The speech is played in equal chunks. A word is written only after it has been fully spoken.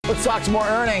Let's talk some more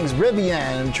earnings.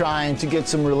 Rivian trying to get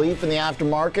some relief in the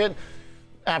aftermarket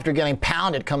after getting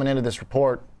pounded coming into this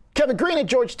report. Kevin Green and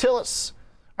George Tillis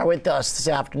are with us this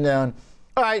afternoon.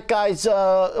 All right, guys,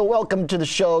 welcome to the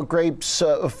show. Grapes,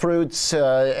 fruits,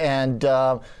 and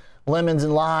lemons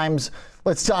and limes.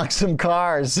 Let's talk some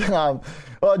cars.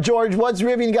 George, what's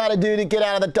Rivian got to do to get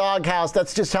out of the doghouse?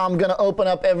 That's just how I'm going to open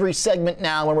up every segment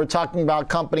now when we're talking about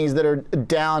companies that are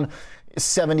down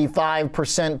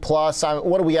 75% plus.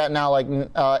 What are we at now, like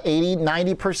 80,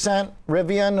 90%?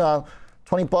 Rivian,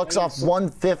 $20 off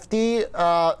 150.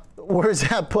 Where does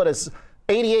that put us?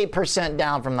 88%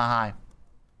 down from the high.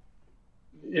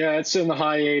 Yeah, it's in the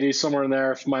high 80s, somewhere in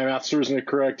there, if my math serves me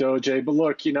correct, OJ. But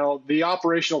look, the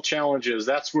operational challenges,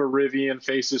 that's where Rivian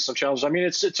faces some challenges. I mean,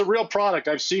 it's a real product.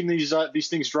 I've seen these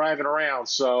things driving around.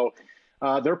 So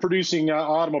they're producing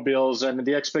automobiles, and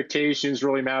the expectations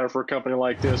really matter for a company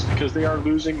like this because they are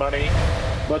losing money.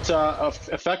 But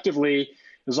effectively,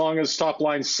 as long as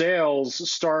top-line sales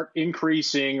start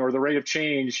increasing or the rate of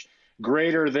change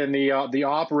greater than the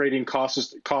operating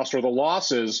cost or the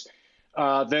losses,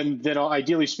 then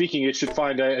ideally speaking, it should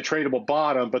find a tradable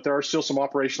bottom, but there are still some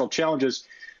operational challenges.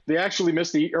 They actually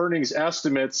missed the earnings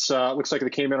estimates. Looks like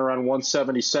they came in around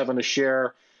 $177 a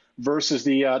share versus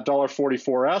the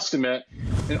 $1.44 estimate.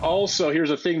 And also, here's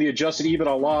the thing: the adjusted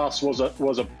EBITDA loss was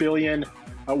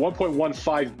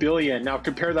 $1.15 billion. Now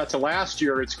compare that to last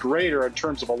year; it's greater in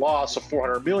terms of a loss of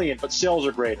 $400 million, but sales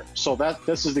are greater. So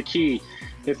this is the key.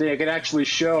 If they can actually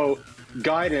show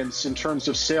guidance in terms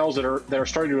of sales that are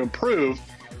starting to improve,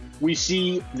 we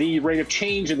see the rate of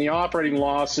change in the operating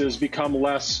losses become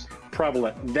less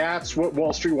prevalent. That's what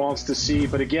Wall Street wants to see.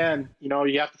 But again,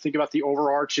 you have to think about the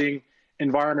overarching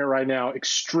environment right now.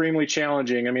 Extremely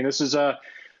challenging. I mean, this has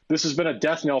been a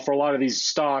death knell for a lot of these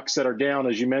stocks that are down,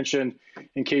 as you mentioned,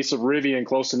 in case of Rivian,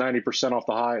 close to 90% off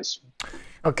the highs.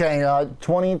 Okay,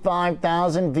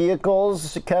 25,000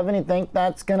 vehicles. Kevin, you think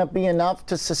that's going to be enough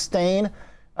to sustain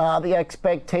the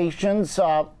expectations?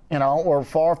 We're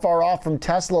far off from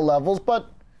Tesla levels,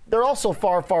 but they're also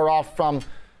far off from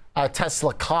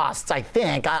Tesla costs, I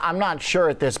think. I'm not sure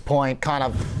at this point kind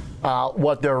of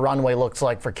what their runway looks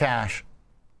like for cash.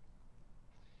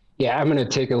 Yeah, I'm going to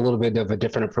take a little bit of a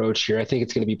different approach here. I think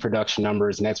it's going to be production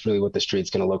numbers, and that's really what the street's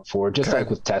going to look for. Just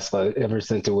like with Tesla, ever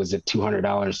since it was at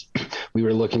 $200, we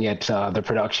were looking at the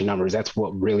production numbers. That's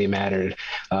what really mattered.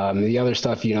 The other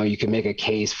stuff, you can make a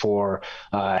case for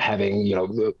having,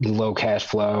 low cash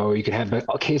flow. You can have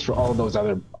a case for all of those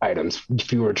other items.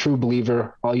 If you were a true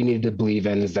believer, all you needed to believe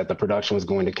in is that the production was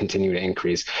going to continue to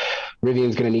increase.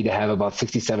 Rivian's going to need to have about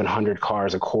 6,700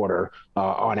 cars a quarter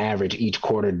on average each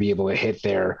quarter to be able to hit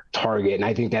their target. And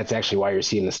I think that's actually why you're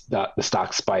seeing the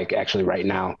stock spike actually right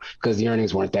now, because the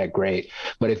earnings weren't that great.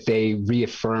 But if they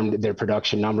reaffirmed their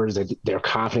production numbers, that they're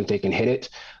confident they can hit it,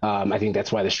 I think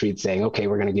that's why the street's saying, okay,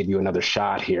 we're going to give you another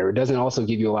shot here. It doesn't also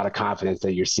give you a lot of confidence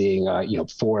that you're seeing,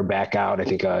 Ford back out. I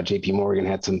think JP Morgan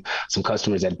had some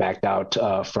customers that backed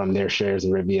out from their shares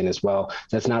in Rivian as well.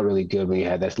 That's not really good when you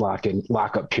had this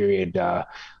lockup period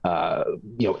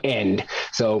end.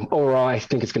 So overall, I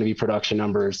think it's going to be production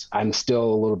numbers. I'm still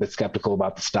a little bit skeptical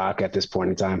about the stock at this point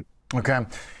in time. Okay.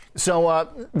 So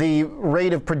the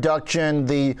rate of production,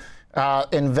 the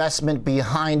investment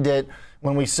behind it,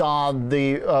 when we saw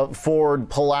the Ford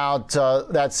pull out,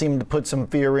 that seemed to put some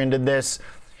fear into this.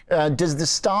 Does the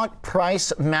stock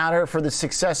price matter for the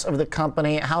success of the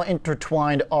company? How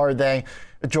intertwined are they,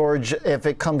 George, if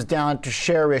it comes down to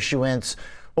share issuance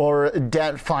or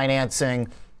debt financing?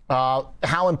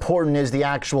 How important is the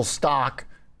actual stock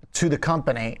to the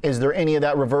company? Is there any of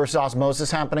that reverse osmosis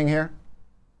happening here?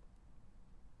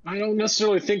 I don't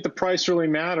necessarily think the price really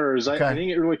matters. Okay. I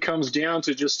think it really comes down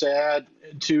to, just to add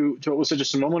to what was said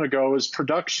just a moment ago, is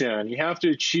production. You have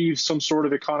to achieve some sort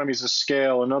of economies of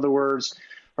scale. In other words,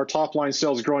 our top line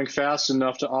sales growing fast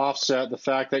enough to offset the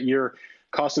fact that your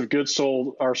cost of goods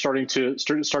sold are starting to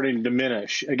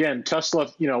diminish. Again, Tesla,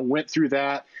 went through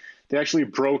that. They actually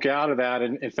broke out of that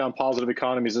and found positive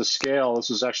economies of scale. This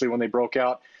was actually when they broke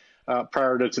out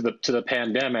prior to the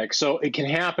pandemic. So it can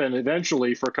happen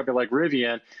eventually for a company like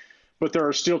Rivian, but there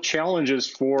are still challenges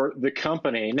for the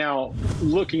company. Now,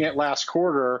 looking at last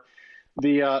quarter,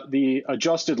 the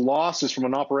adjusted losses from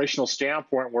an operational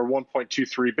standpoint were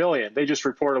 $1.23 billion. They just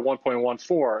reported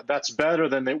 $1.14. That's better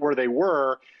than where they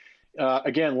were,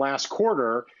 again, last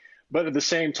quarter. But at the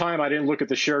same time, I didn't look at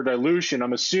the share dilution.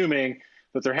 I'm assuming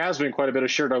that there has been quite a bit of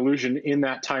share dilution in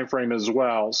that time frame as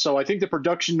well. So I think the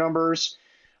production numbers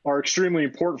are extremely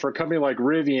important for a company like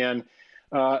Rivian.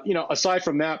 Aside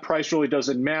from that, price really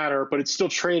doesn't matter, but it's still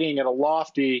trading at a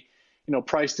lofty,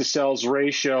 price to sales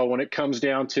ratio when it comes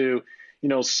down to,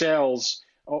 sales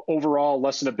overall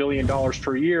less than $1 billion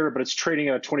per year, but it's trading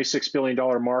at a $26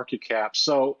 billion market cap.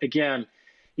 So again,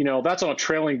 that's on a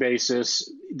trailing basis.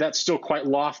 That's still quite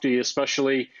lofty,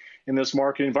 especially in this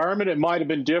market environment. It might have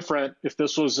been different if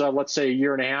this was, let's say, a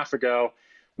year and a half ago.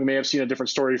 We may have seen a different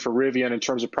story for Rivian in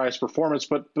terms of price performance,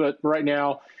 but right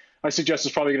now, I suggest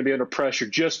it's probably going to be under pressure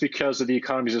just because of the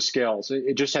economies of scale.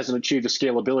 It just hasn't achieved the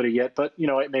scalability yet, but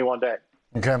it may one day.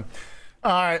 Okay. All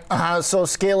right. So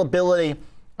scalability.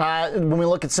 When we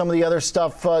look at some of the other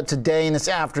stuff today and this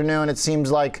afternoon, it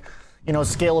seems like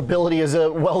scalability is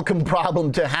a welcome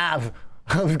problem to have.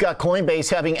 We've got Coinbase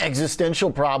having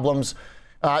existential problems.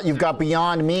 You've got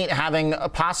Beyond Meat having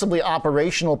possibly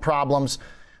operational problems.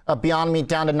 Beyond Meat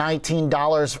down to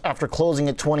 $19 after closing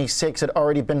at 26. Had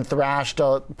already been thrashed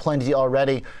plenty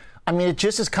already. I mean, it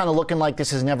just is kind of looking like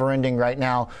this is never ending right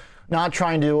now. Not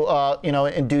trying to,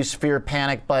 induce fear,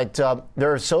 panic, but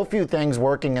there are so few things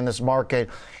working in this market,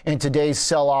 and today's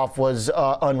sell-off was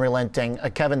unrelenting.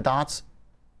 Kevin, thoughts?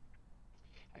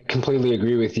 I completely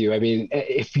agree with you. I mean,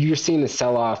 if you're seeing the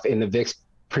sell-off and the VIX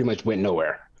pretty much went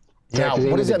nowhere. So yeah,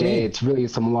 what does that mean? It's really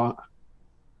some long.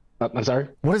 I'm sorry?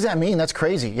 What does that mean? That's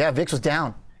crazy. Yeah, VIX was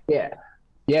down. Yeah.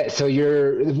 So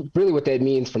really what that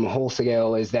means from a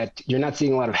wholesale is that you're not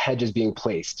seeing a lot of hedges being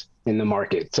placed in the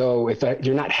market. So if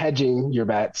you're not hedging your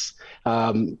bets,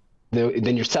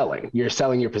 then you're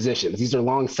selling your positions. These are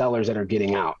long sellers that are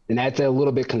getting out, and that's a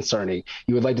little bit concerning.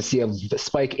 You would like to see a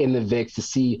spike in the VIX to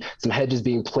see some hedges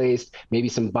being placed, maybe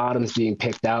some bottoms being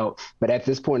picked out. But at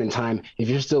this point in time, if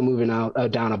you're still moving out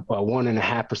down a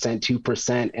 1.5%,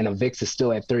 2%, and a VIX is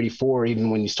still at 34, even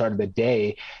when you started the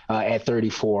day at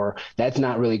 34, that's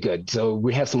not really good. So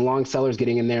we have some long sellers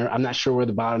getting in there. I'm not sure where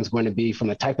the bottom's going to be from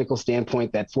a technical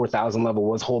standpoint. That 4,000 level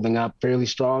was holding up fairly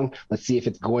strong. Let's see if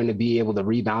it's going to be able to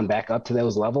rebound back up to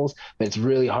those levels, but it's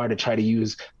really hard to try to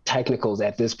use technicals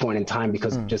at this point in time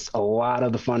because just a lot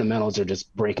of the fundamentals are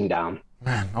just breaking down.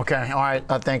 Man, okay. All right.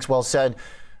 Thanks. Well said.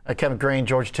 Kevin Green,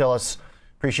 George Tillis.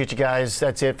 Appreciate you guys.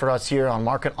 That's it for us here on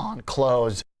Market on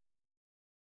Close.